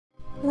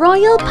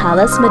Royal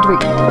Palace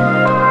Madrid.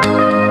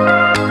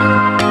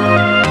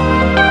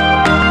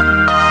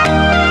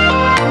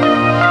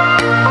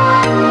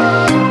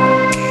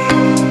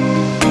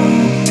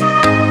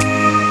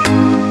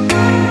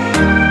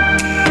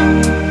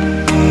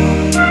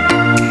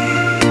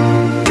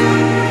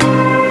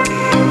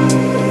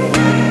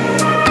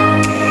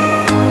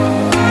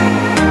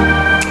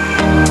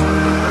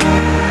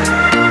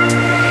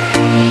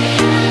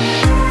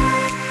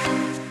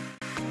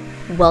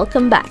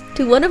 Welcome back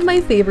to one of my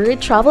favorite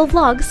travel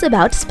vlogs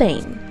about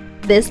Spain.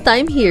 This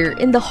time here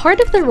in the heart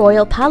of the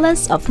Royal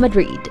Palace of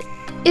Madrid.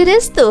 It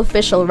is the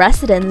official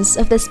residence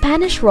of the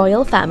Spanish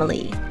royal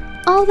family,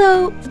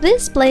 although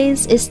this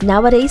place is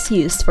nowadays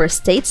used for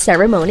state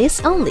ceremonies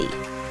only.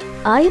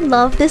 I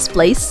love this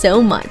place so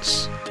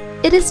much.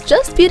 It is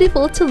just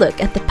beautiful to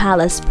look at the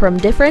palace from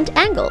different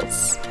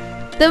angles.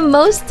 The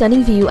most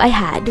stunning view I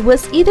had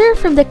was either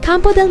from the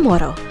Campo del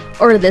Moro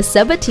or the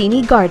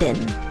Sabatini Garden.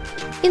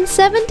 In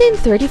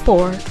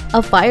 1734,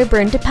 a fire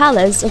burned the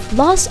palace of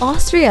Los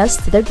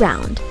Austrias to the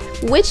ground,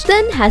 which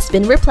then has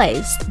been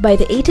replaced by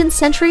the 18th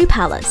century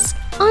palace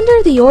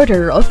under the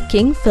order of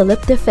King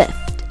Philip V.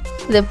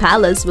 The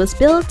palace was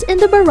built in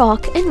the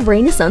Baroque and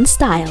Renaissance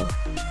style.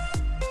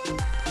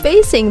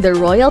 Facing the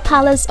Royal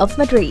Palace of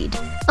Madrid,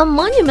 a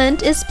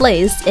monument is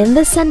placed in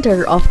the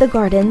center of the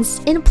gardens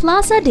in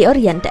Plaza de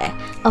Oriente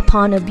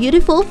upon a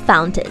beautiful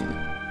fountain.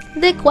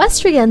 The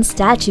equestrian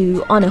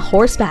statue on a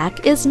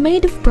horseback is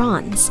made of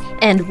bronze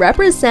and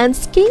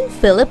represents King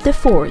Philip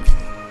IV.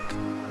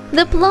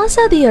 The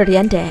Plaza de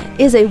Oriente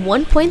is a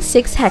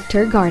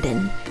 1.6-hectare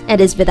garden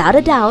and is without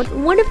a doubt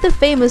one of the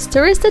famous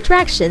tourist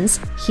attractions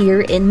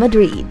here in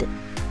Madrid.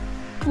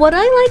 What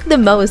I like the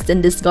most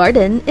in this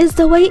garden is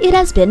the way it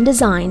has been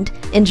designed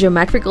in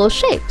geometrical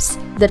shapes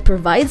that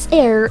provides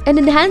air and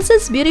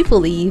enhances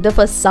beautifully the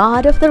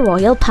facade of the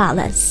royal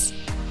palace.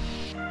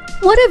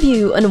 What a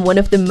view on one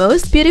of the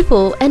most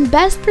beautiful and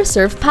best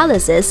preserved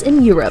palaces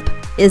in Europe,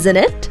 isn't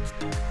it?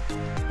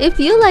 If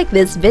you like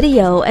this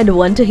video and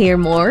want to hear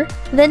more,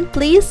 then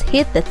please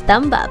hit the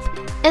thumb up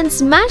and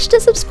smash the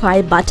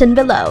subscribe button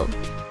below.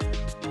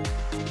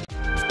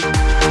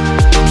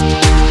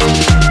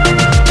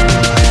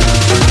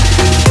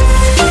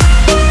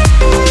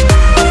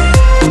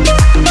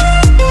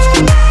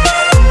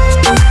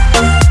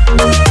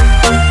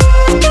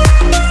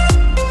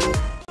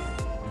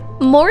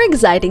 More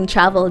exciting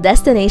travel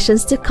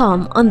destinations to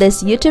come on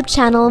this YouTube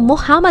channel,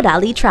 Mohammed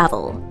Ali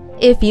Travel.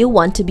 If you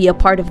want to be a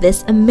part of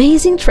this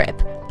amazing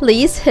trip,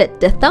 please hit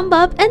the thumb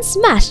up and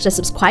smash the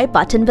subscribe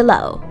button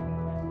below.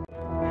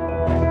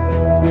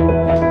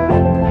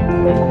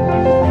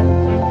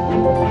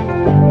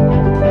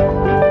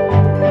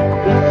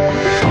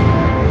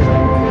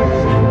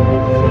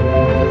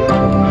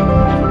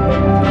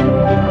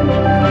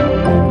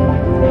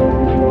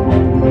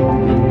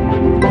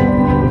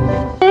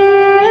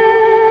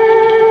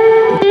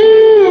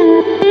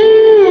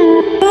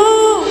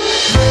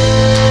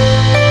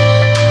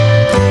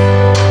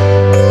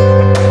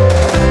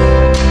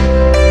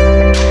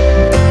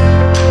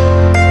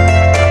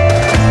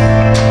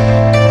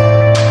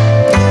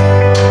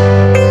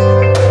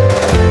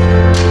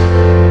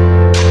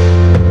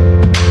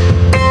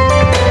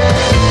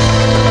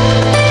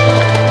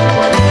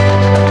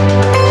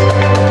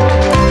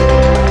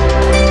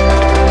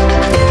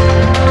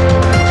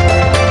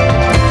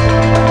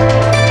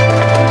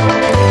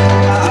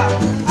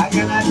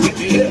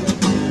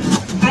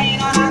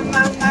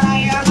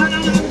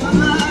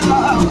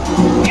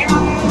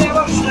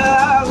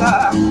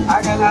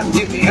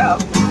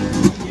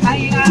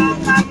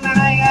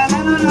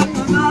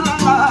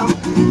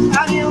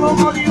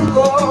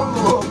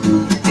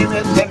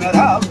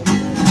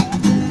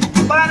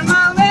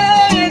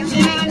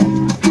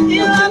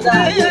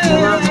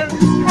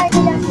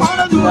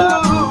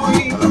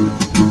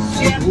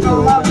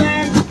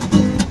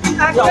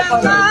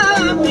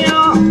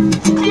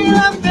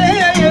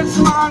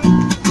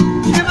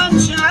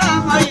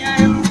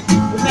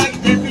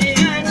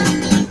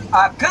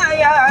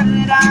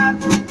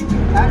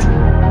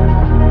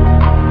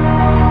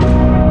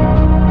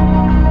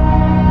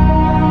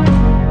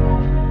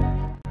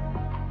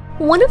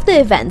 One of the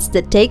events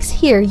that takes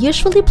here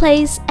usually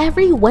place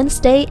every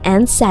Wednesday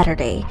and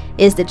Saturday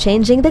is the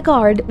Changing the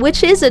Guard,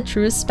 which is a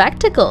true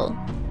spectacle.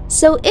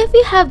 So if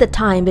you have the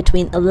time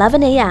between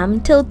 11 a.m.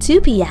 till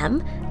 2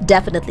 p.m.,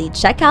 definitely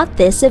check out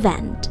this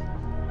event.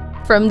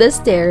 From the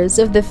stairs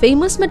of the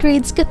famous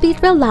Madrid's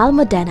Cathedral La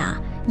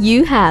Almudena,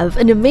 you have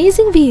an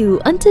amazing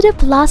view onto the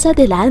Plaza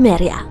de la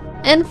Almeria.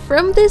 And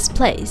from this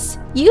place,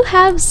 you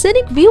have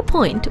scenic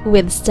viewpoint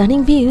with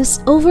stunning views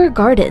over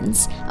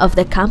gardens of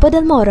the Campo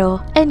del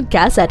Moro and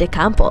Casa de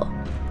Campo.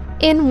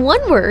 In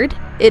one word,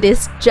 it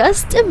is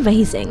just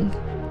amazing.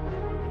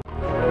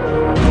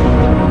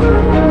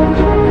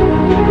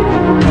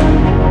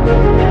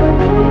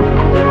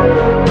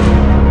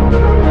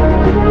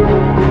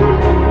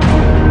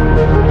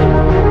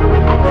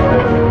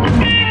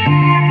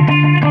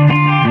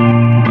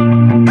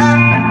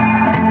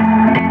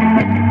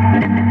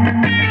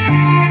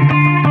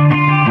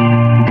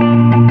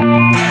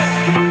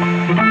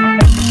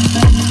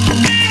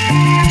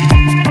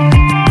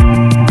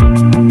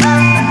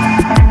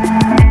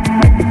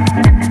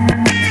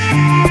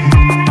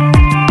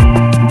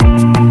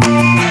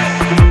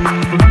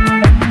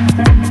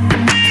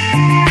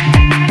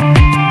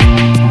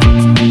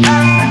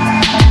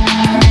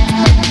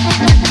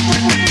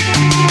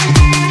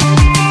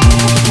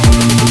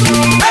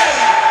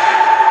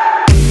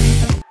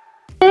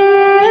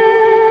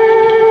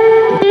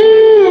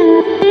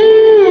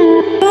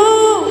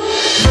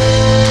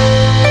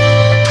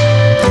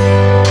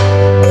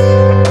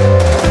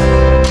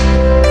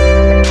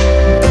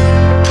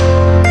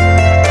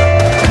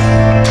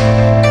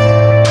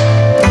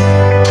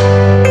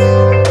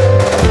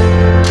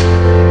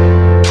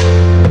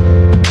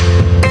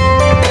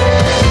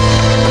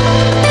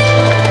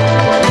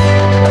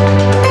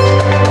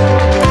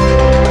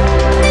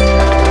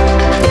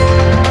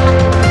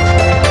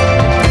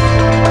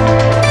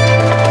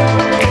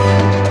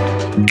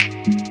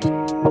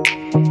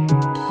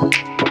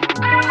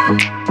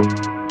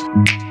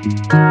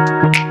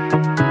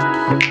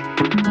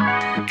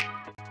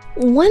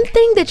 One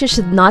thing that you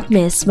should not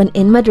miss when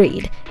in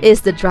Madrid is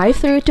the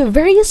drive-thru to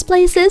various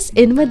places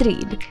in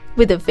Madrid,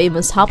 with the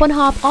famous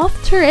hop-on-hop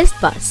off tourist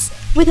bus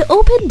with the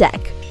open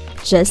deck.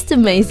 Just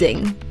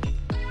amazing!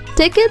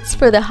 Tickets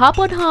for the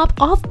hop-on-hop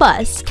off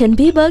bus can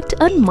be booked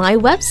on my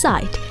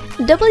website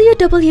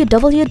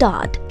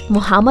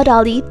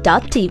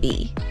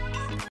www.mohammedali.tv.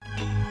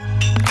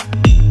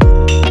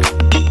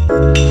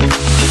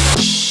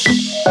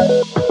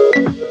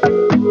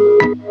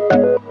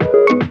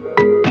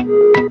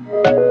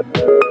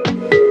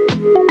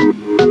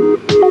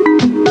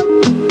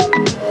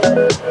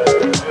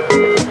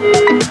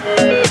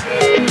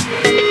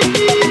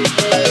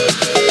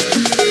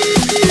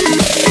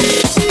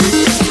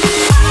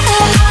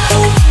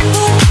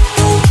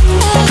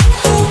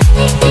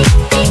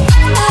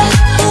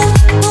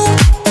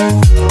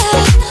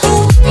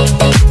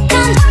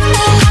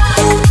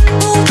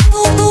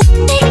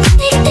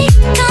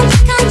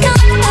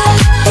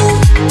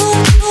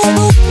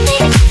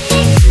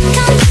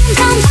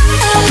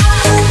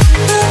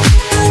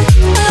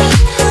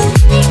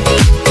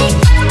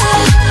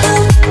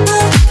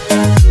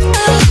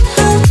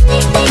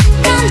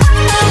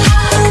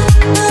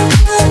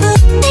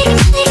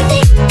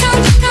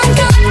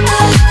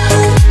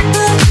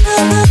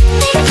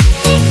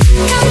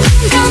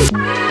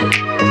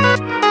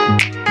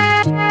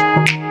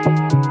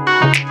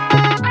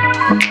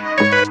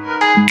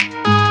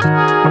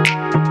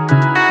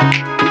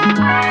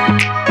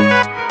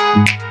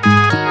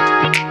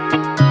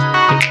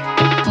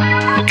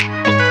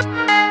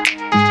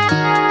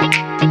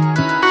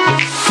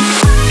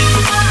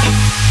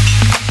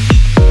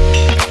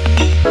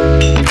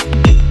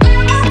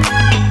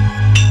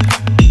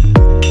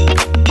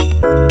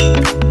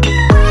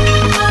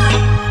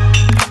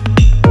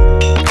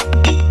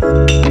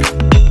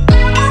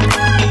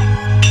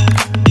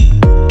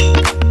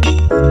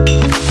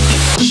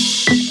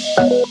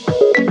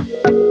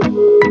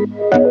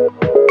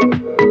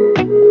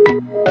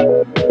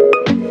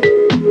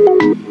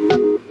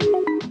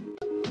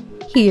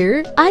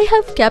 Here, I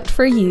have kept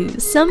for you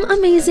some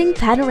amazing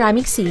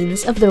panoramic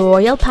scenes of the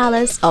Royal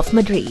Palace of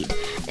Madrid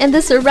and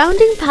the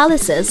surrounding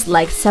palaces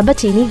like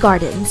Sabatini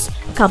Gardens,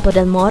 Campo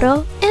del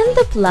Moro, and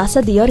the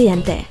Plaza de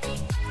Oriente.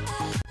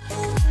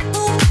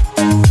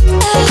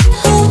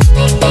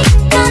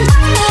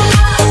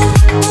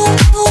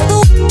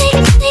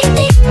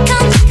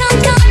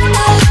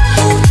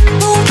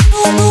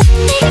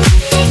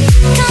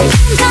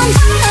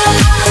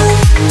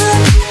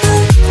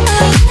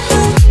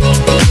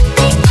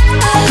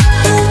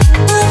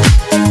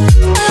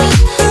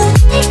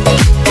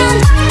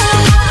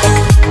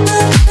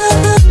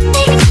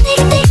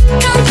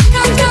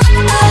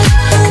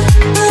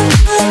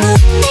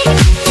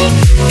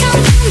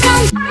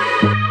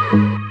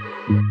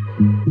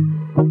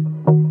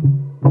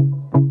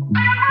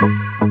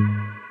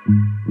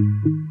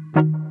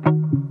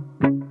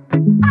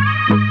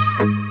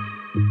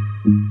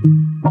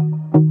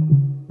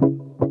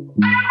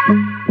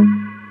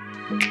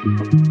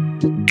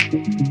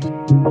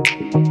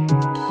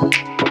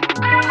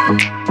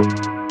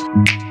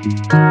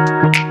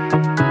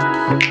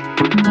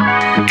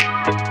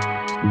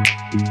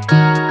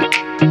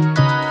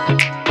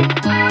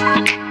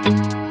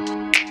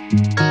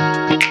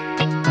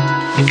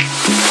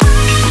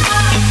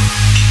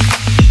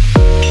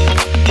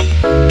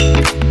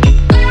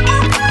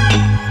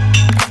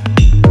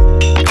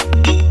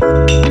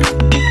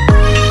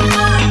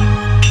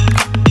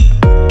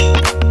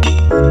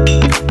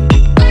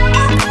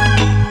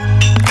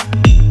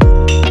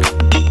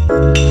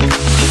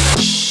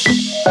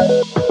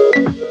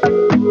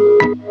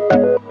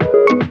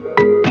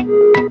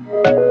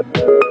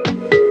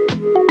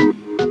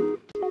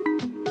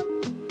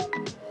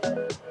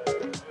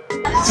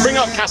 Bring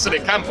up Casa de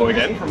Campo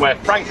again, from where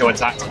Franco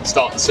attacked at the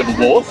start of the Civil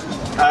War.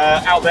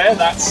 Out there,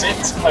 that's it,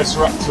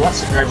 closer up to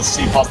us, if you're able to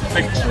see past the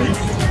fig tree.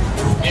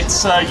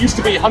 It's used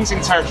to be hunting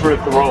territory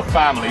of the royal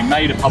family,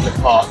 made a public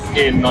park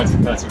in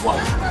 1931.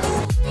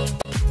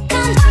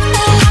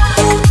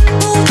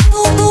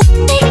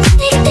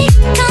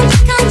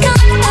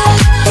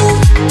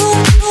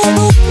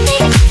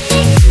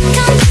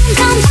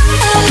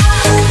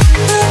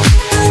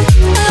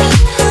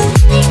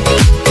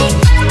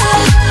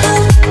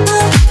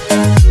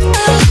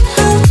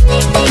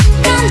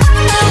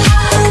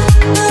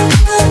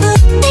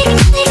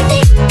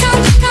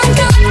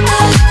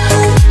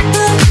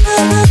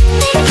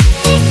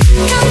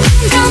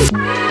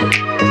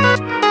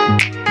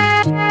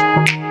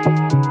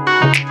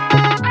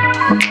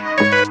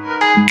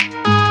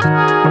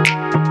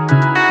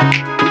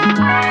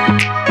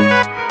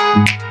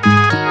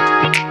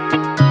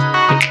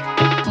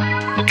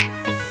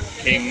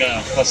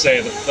 Jose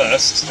I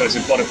goes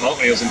in Bonaparte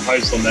when he was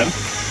imposed on them,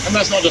 and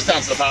that's not just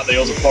down to the fact that he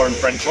was a foreign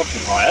French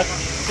occupier,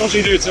 it's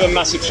also due to a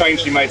massive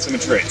change he made to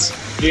Madrid.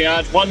 He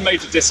had one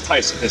major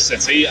distaste of this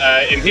city.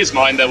 In his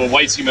mind there were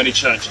way too many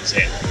churches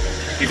here.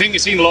 If you think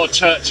you've seen a lot of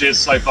churches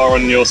so far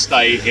on your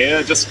stay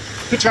here, just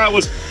picture how it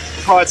was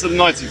prior to the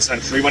 19th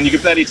century when you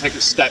could barely take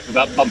a step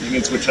without bumping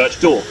into a church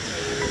door.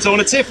 So on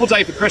a tearful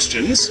day for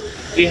Christians,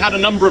 he had a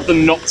number of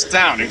them knocked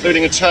down,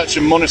 including a church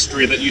and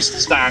monastery that used to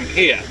stand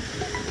here.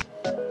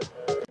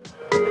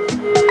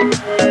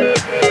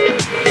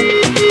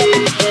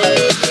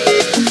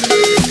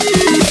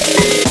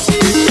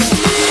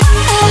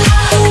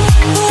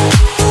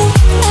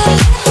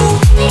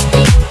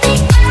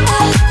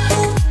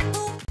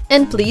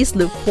 And please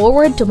look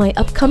forward to my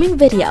upcoming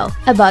video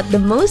about the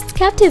most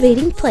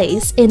captivating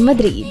place in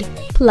Madrid,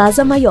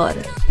 Plaza Mayor,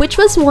 which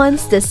was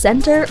once the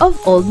center of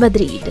Old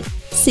Madrid.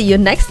 See you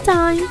next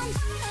time!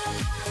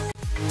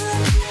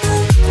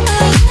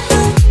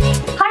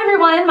 Hi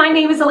everyone, my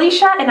name is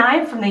Alicia and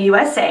I'm from the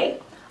USA.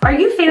 Are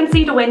you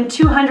fancy to win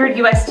 200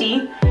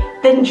 USD?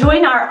 Then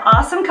join our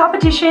awesome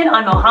competition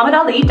on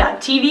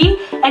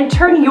MohammedAli.tv and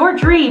turn your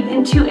dream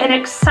into an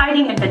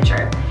exciting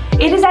adventure.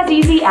 It is as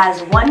easy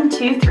as 1,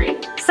 2, 3.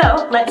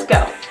 So let's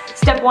go.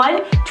 Step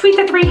 1, tweet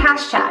the 3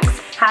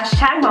 hashtags.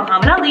 Hashtag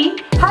Mohammed Ali,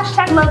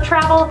 hashtag love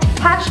travel,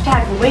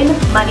 hashtag win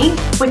money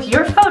with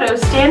your photo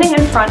standing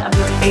in front of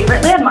your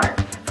favorite landmark.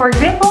 For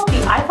example,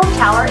 the Eiffel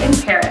Tower in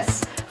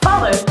Paris,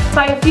 followed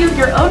by a few of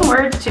your own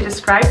words to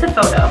describe the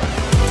photo.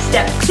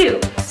 Step 2,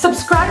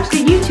 subscribe to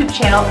the YouTube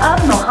channel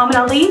of Mohammed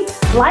Ali,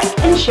 like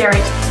and share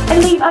it,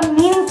 and leave a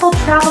meaningful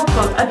travel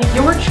quote of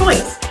your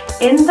choice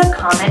in the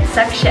comment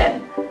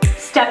section.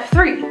 Step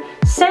 3,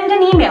 send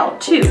an email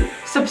to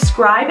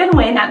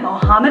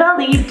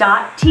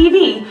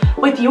subscribeandwin@mohammedali.tv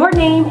with your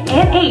name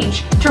and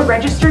age to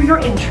register your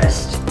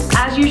interest.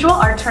 As usual,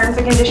 our terms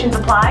and conditions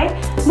apply.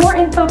 More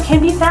info can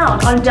be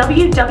found on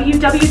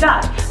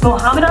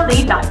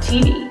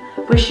www.mohammedali.tv.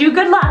 Wish you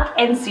good luck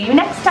and see you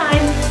next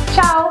time.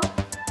 Ciao!